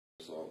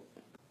So.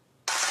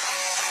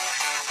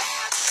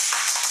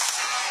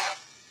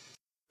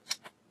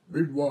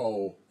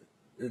 Meanwhile,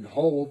 in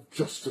Hall of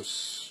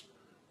Justice,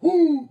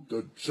 woo!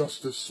 The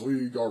Justice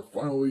League are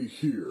finally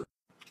here.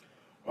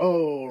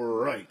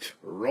 Alright,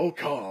 roll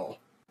call.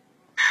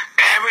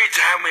 Every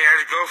time we have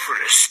to go for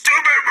the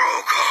stupid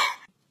roll call.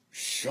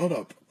 Shut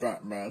up,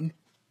 Batman.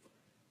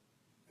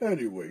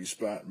 Anyways,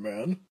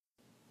 Batman.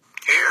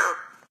 Here.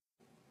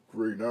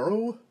 Green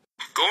Arrow?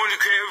 Going to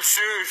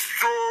KFC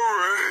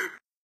story.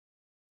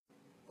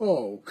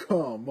 Oh,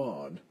 come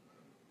on.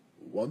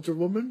 Wonder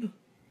Woman?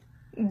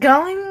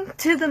 Going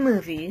to the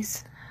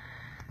movies.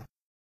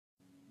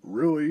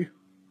 Really?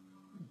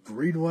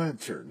 Green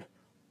Lantern,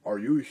 are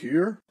you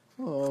here?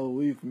 Oh,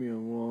 leave me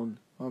alone.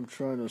 I'm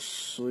trying to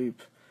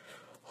sleep.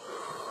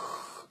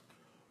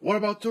 What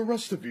about the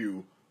rest of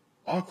you?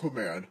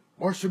 Aquaman,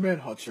 Martian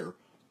Manhunter,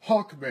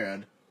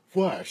 Hawkman,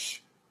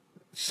 Flash,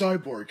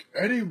 Cyborg,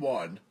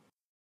 anyone?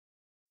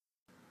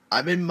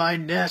 I'm in my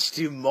nest,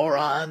 you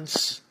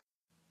morons.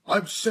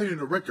 I'm setting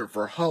a record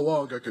for how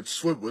long I could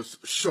swim with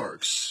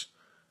sharks.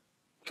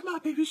 Come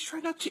on, babies, try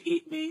not to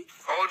eat me.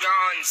 Hold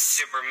on,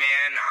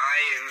 Superman.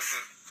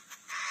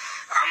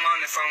 I'm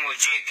on the phone with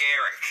Jake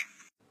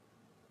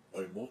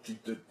Eric. I'm watching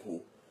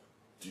Deadpool.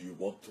 Do you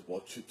want to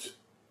watch it?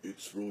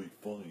 It's really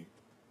funny.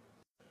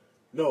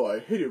 No, I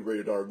hated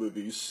rated R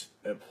movies.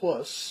 And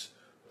plus,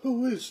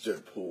 who is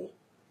Deadpool?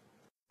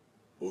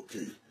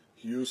 Okay,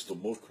 he is the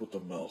mark with the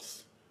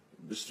mouth.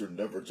 Mr.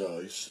 Never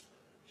Dies.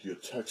 He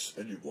attacks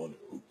anyone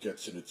who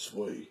gets in its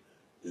way.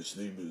 His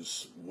name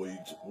is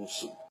Wade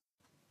Wilson.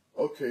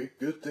 Okay,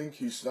 good thing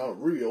he's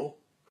not real.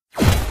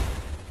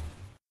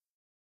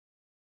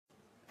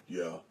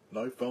 Yeah, and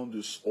I found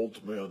this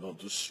old man on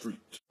the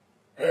street.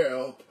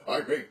 Help!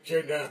 I've been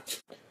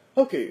kidnapped!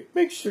 Okay,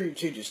 make sure you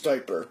change his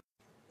diaper.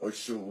 I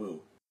sure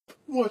will.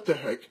 What the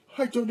heck?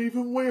 I don't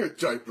even wear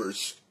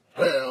diapers.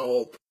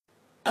 Help!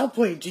 I'm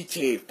playing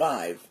GTA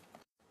 5.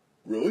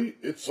 Really?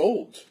 It's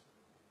old.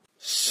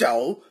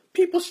 So,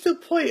 people still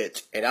play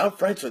it, and I'm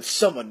friends with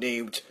someone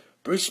named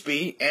Bruce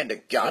B. and the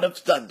God of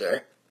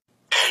Thunder.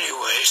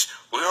 Anyways,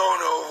 we all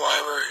know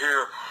why we're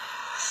here.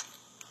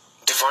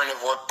 To find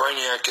out what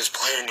Brainiac is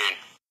planning.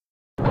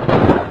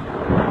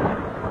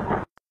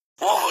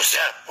 What was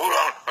that? Hold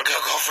on, I got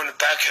a call from the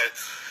backhead.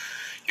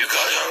 You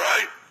guys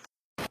alright?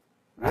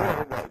 We're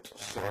alright,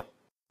 sir.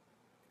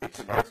 It's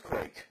an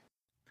earthquake.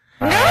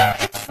 No,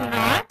 it's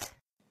not.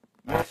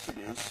 Yes, it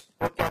is.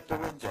 Look out the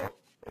window.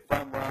 If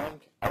I'm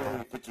wrong, I owe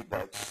you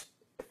 $50.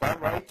 If I'm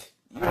right,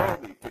 you owe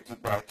me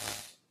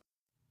 $50.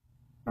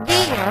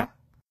 Deal.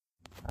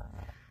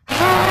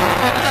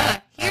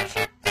 Here's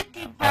your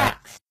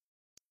 $50.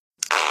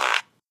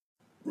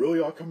 Really,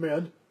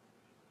 Aquaman?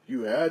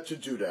 You had to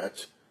do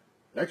that.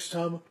 Next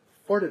time,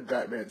 fart in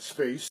Batman's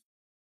face.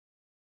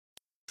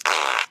 Don't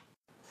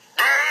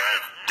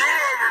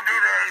ever do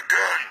that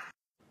again.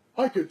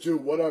 I could do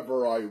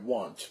whatever I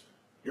want.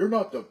 You're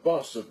not the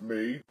boss of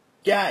me.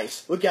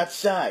 Guys, look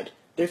outside.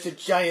 There's a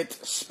giant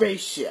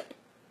spaceship.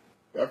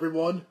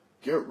 Everyone,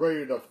 get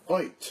ready to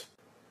fight.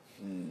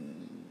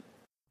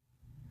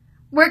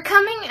 We're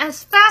coming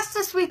as fast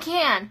as we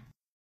can.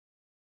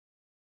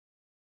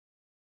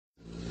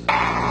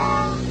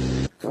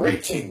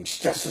 Greetings,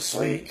 Justice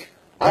League.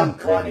 I'm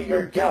flooding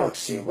your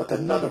galaxy with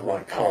another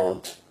one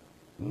called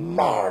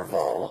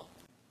Marvel.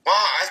 Well,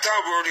 I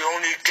thought we were the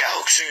only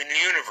galaxy in the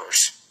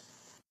universe.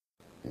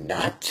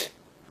 Not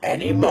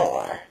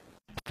anymore.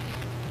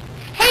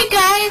 Hey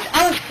guys,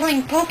 I was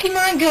playing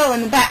Pokemon Go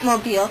in the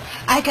Batmobile.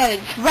 I got a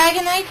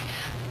Dragonite.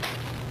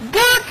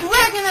 Go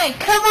Dragonite,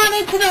 come on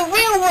into the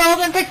real world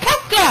and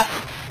protect us!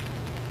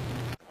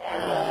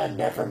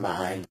 Never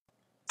mind.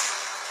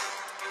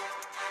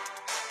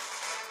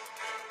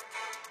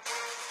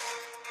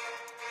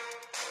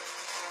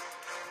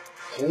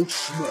 Hulk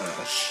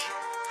smash.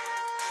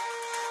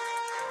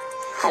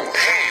 Oh,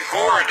 hey,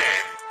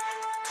 Horton.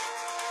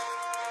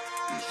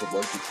 Is the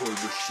laboratory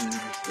machine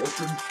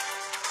working?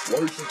 Why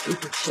is it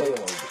taking so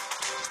long?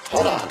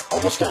 Hold on,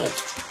 almost got it.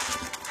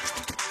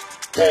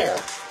 There.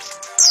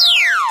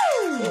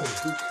 Oh,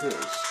 who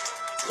cares?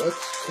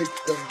 Let's take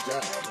them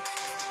down.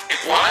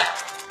 What?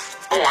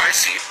 Oh, I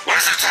see.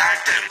 Let's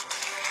attack them.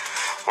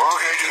 We're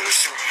gonna do this,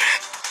 Superman.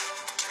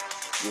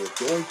 We're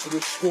going to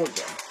destroy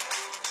them.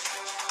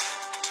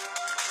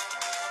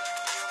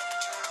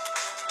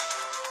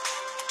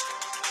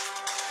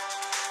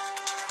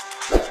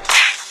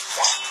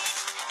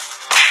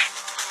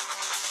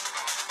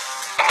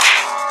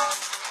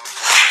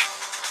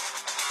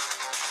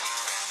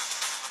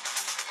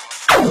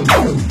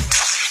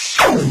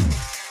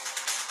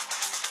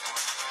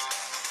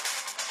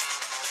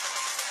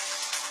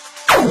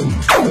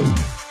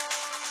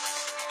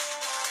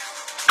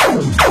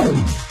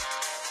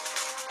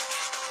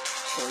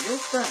 So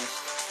you're fast,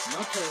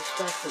 not as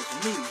fast as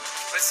me.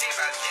 Let's see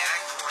about that,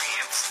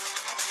 Gramps.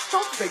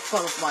 Don't make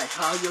fun of my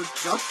how-yo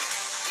jump.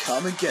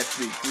 Come and get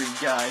me, green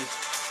guy.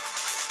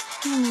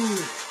 I'm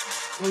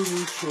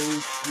so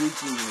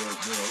sleepy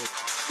right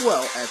now.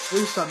 Well, at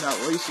least I'm not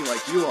lazy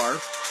like you are.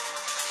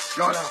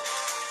 Shut up.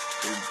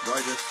 In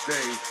brightest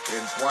day,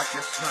 in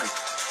blackest night,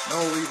 no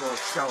evil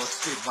shall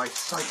escape my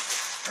sight,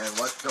 and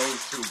let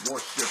those who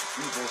worship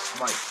evil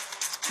smite.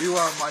 You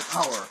are my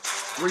power,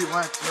 3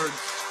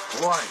 lanterns,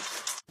 light.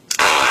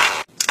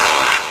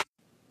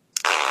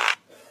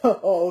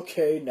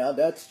 Okay, now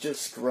that's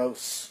just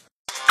gross.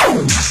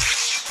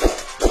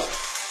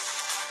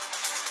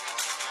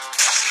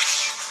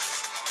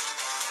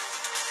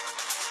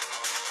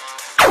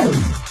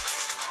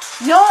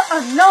 You're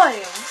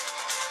annoying.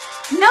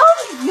 No,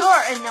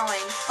 you're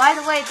annoying. By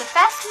the way, the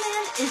fast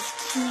man is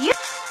cute.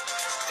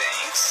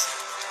 Thanks.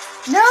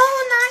 No,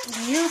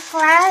 not you,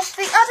 Flash.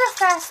 The other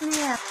fast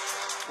man.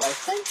 Why,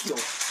 thank you.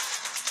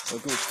 A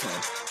ghost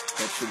town.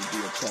 That shouldn't be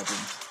a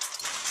problem.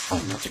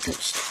 I'm not a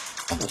ghost.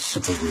 I'm a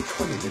simple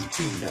reincarnated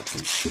being that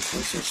can shoot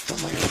lasers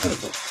from my head.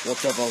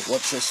 Whatever,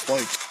 let's just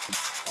fight.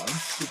 I'm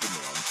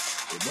Superman.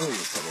 A million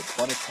from a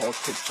planet called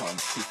Krypton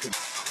who can...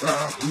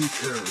 who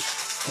cares?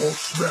 Hulk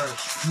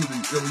smash, beauty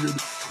alien.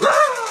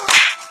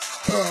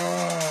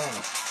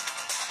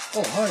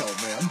 Oh, hi,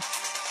 old man.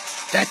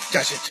 That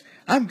does it.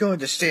 I'm going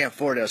to stay in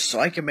Florida so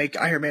I can make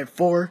Iron Man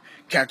 4,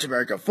 Captain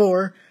America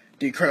 4,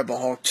 The Incredible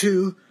Hulk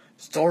 2,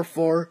 Thor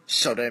 4,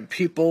 so then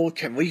people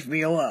can leave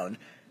me alone.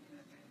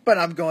 But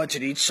I'm going to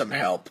need some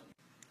help.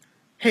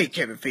 Hey,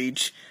 Kevin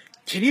Feige,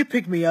 can you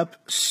pick me up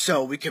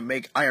so we can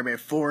make Iron Man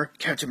 4,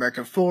 Captain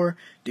America 4,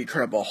 The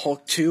Incredible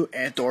Hulk 2,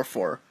 and Thor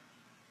 4?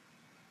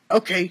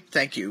 Okay,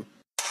 thank you.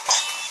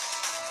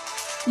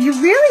 You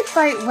really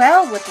fight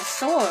well with the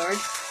sword.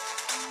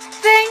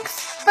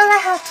 Thanks, but I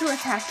have to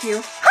attack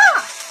you. Ha!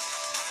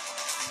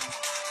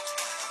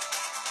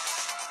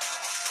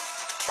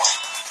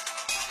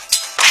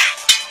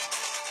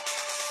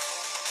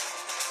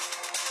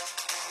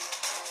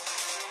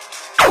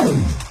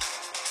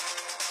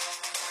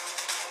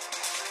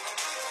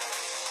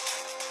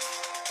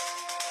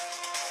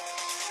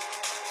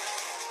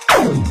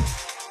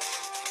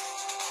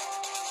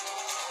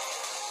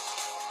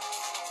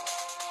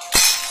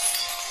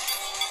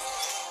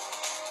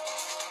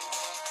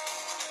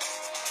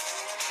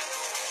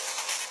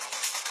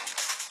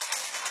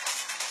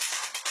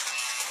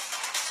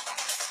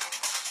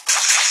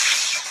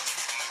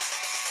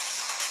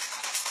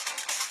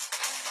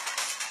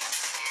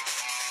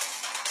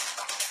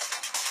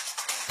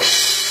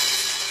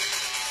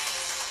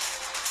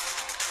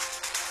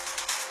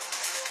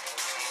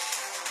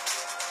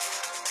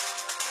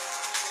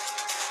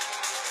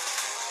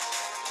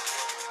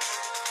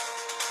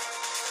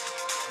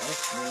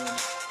 Half man,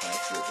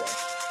 half robot.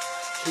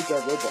 Take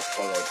that robot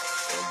fellow,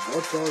 and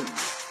what are you?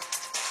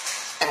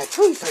 At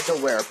least I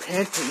don't wear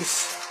panties.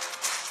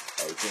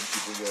 I think you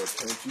can wear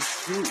panties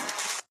too.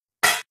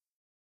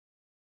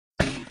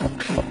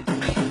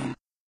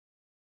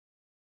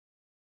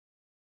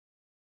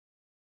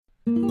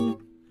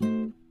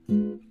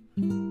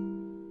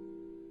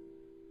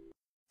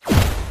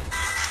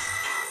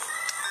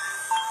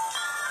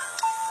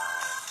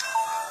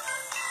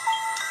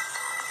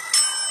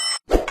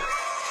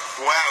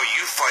 Wow,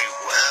 you fight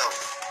well.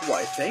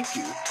 Why, thank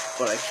you,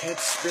 but I can't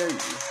spare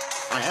you.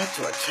 I have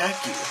to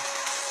attack you.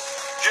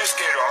 Just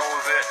get all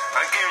of it.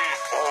 I'm getting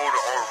old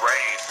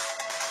already.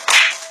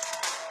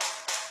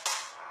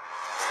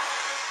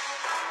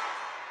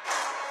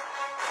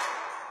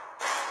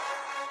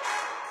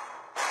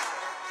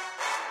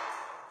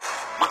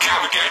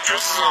 McCabe can't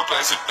dress up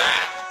as a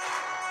bat.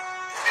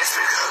 It's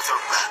because of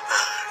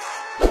Batman.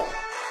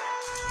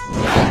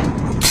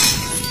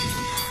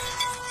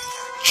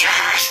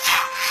 Just,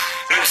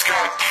 this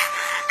guy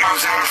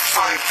knows how to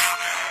fight.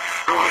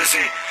 Who is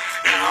he?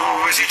 And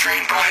who is he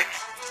trained by?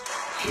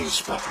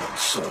 He's Batman,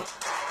 sir.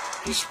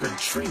 He's been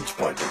trained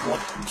by the one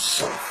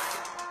himself.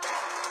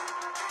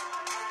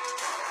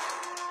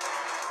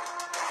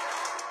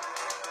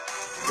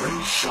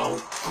 Ray Shao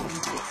Kung.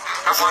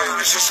 I thought he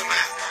was just a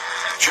man.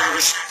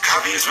 Travis,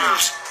 copy his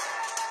moves.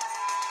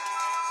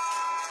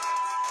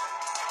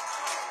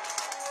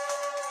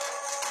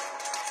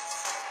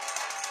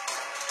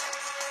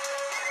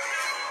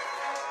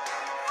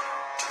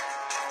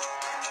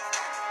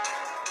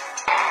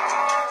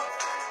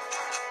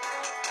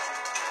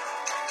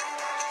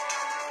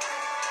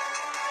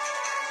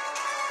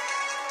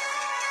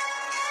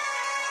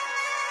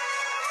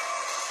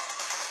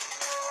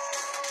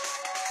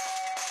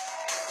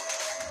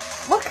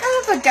 What kind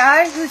of a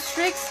guy who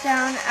shrinks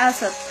down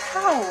as a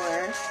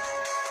power?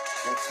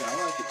 That's all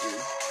I could do.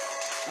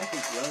 I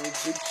could grow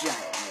into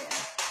giant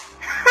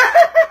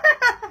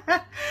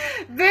man.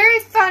 Very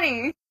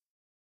funny.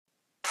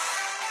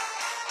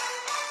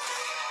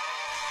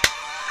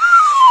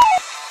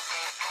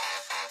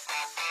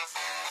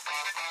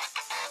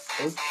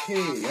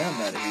 Okay,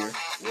 I'm out of here.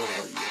 What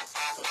are you?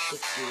 A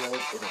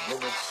 6-year-old in a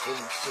woman's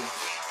swimming suit?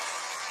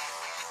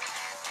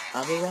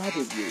 I'm a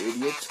rabbit, you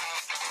idiot.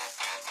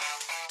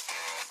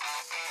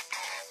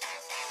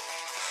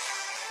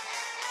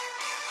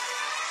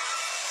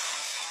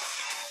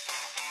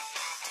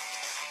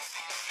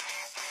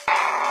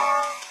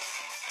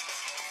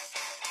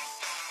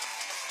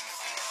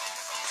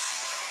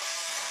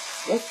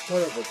 What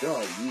kind of a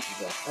guy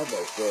uses a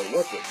hammer for a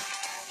weapon?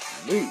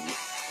 Me?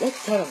 What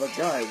kind of a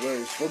guy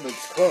wears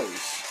women's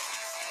clothes?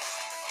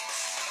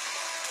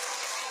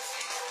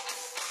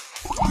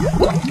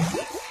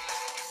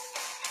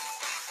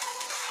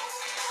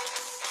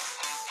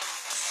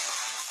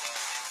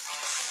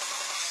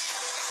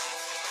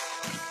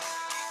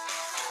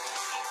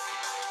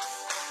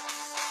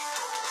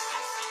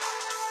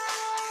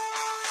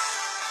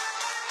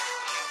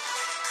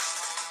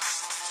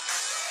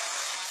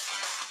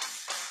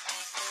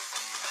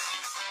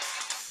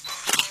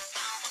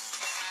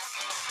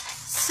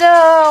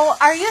 So,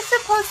 are you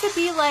supposed to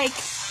be like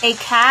a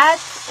cat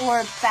or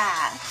a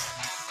bat?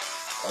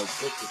 I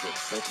look at the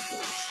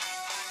vegetables.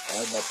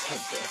 I'm a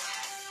panda.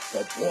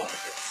 The black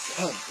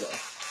panda.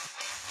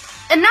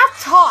 Enough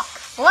talk!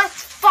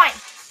 Let's fight!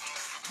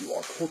 You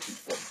are quoting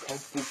from Kung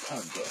Fu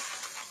Panda.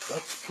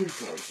 That's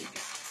plagiarizing.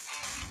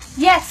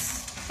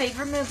 Yes,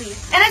 favorite movie.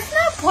 And it's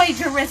not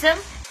plagiarism.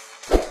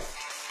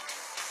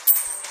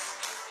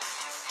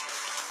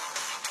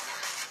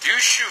 You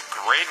shoot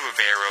great with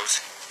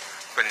arrows,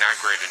 but not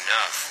great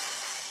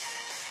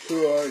enough.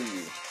 Who are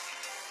you?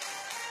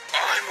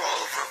 I'm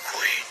Oliver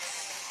Queen.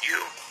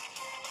 You?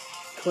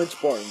 Clint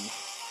Barton.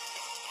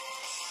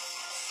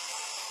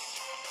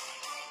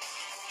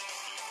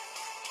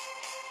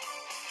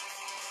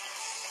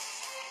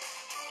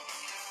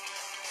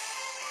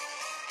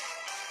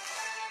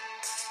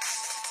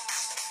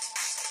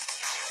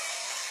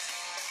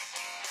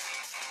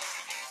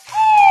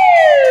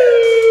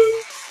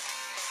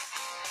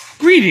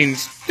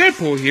 Greetings,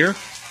 Deadpool here.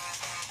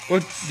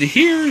 Well,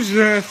 here's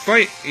the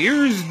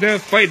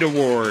fight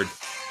award.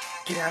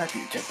 Get out of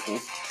here, Deadpool.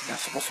 You're not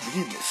supposed to be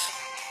in this.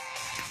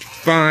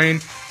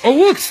 Fine. Oh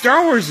look,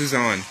 Star Wars is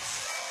on.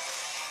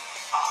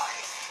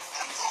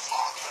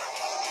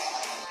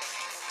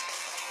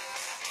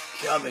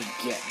 Come and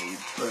get me,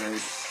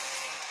 bird.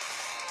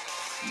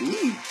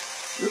 Me?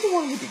 You're the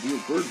one with the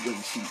real bird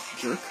wings, you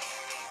jerk.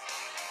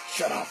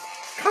 Shut up.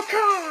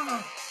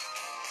 Caw-caw!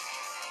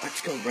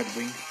 Let's go, Red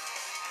Wing.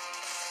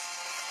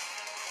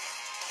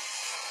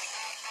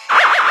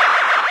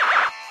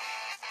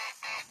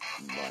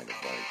 Mind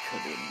if I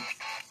cut in?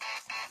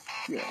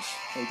 Yes,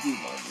 I do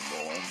mind you,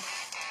 Nolan.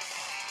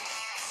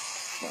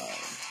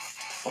 Fine.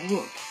 Oh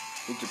look,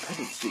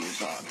 Independence Day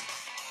is on.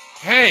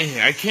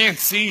 Hey, I can't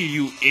see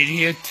you,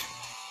 idiot.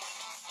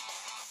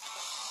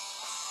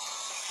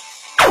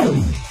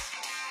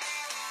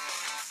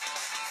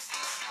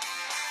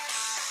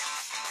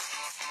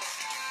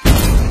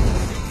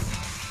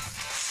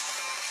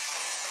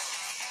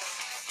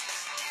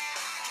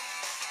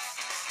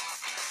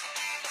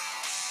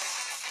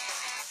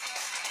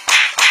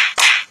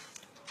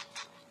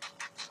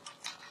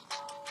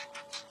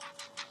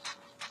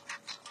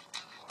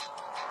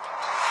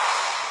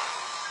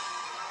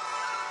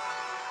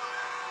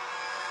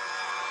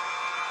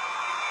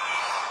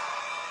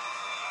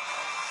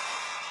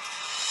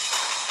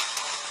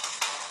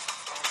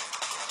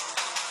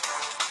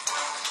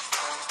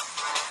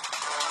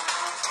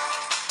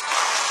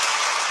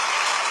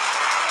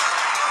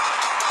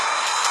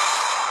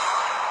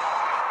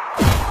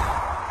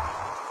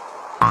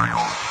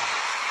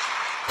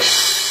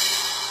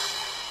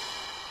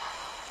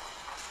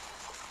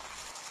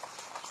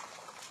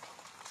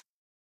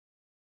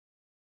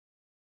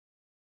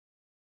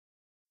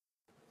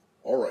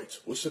 Alright,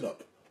 listen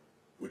up.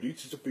 We need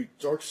to defeat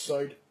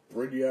Darkseid,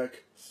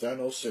 Brainiac,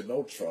 Thanos, and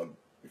Ultron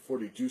before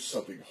they do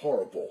something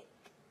horrible.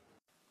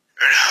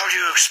 And how do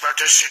you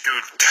expect us to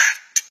do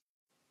that?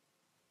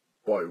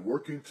 By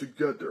working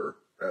together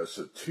as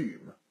a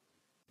team.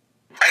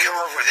 I can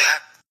work with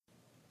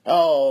that.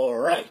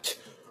 Alright,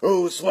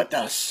 who's with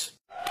us?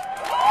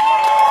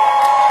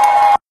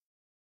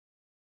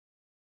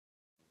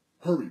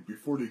 Hurry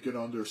before they get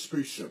on their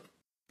spaceship.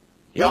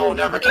 You'll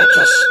never catch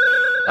us.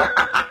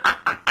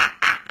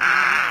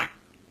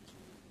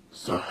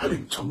 They're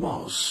heading to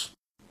Mars.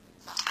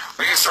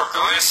 We can start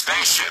building a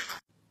spaceship.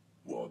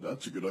 Well,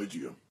 that's a good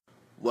idea.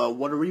 Well,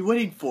 what are we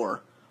waiting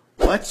for?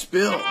 Let's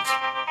build.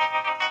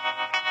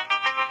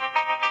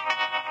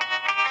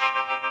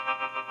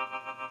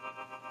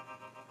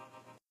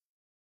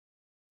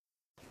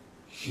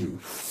 You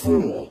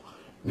fool!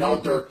 Now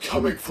they're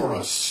coming for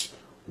us!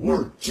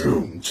 We're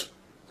doomed!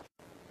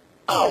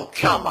 Oh,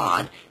 come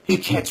on. You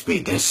can't be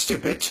this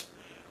stupid.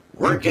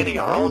 We're getting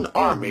our own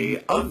army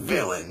of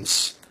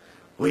villains.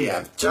 We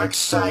have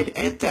Darkseid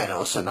and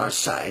Thanos on our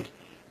side.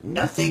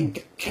 Nothing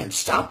can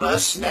stop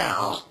us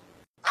now.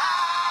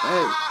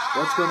 Hey,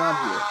 what's going on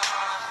here?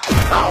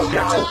 Oh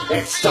no,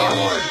 it's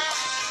Star-Lord.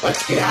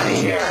 Let's get out of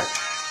here.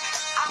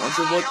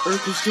 Wonder what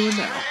Earth is doing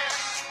now.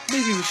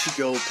 Maybe we should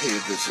go pay a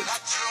visit.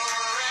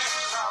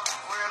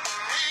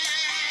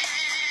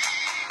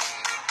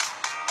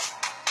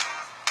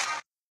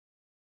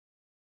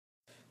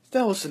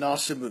 That was an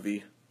awesome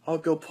movie. I'll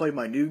go play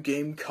my new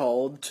game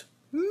called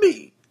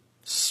Me,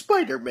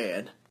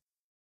 Spider-Man.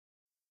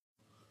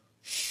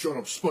 Shut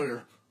up,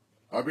 Spider.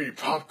 I'm eating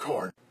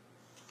popcorn.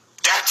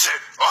 That's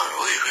it.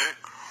 I'll leave it.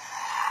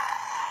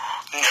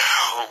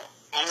 Now,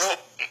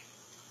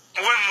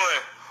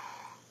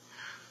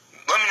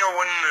 when Let me know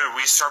when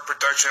we start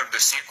production of the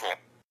sequel.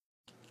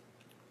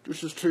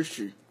 This is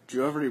tasty. Do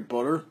you have any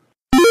butter?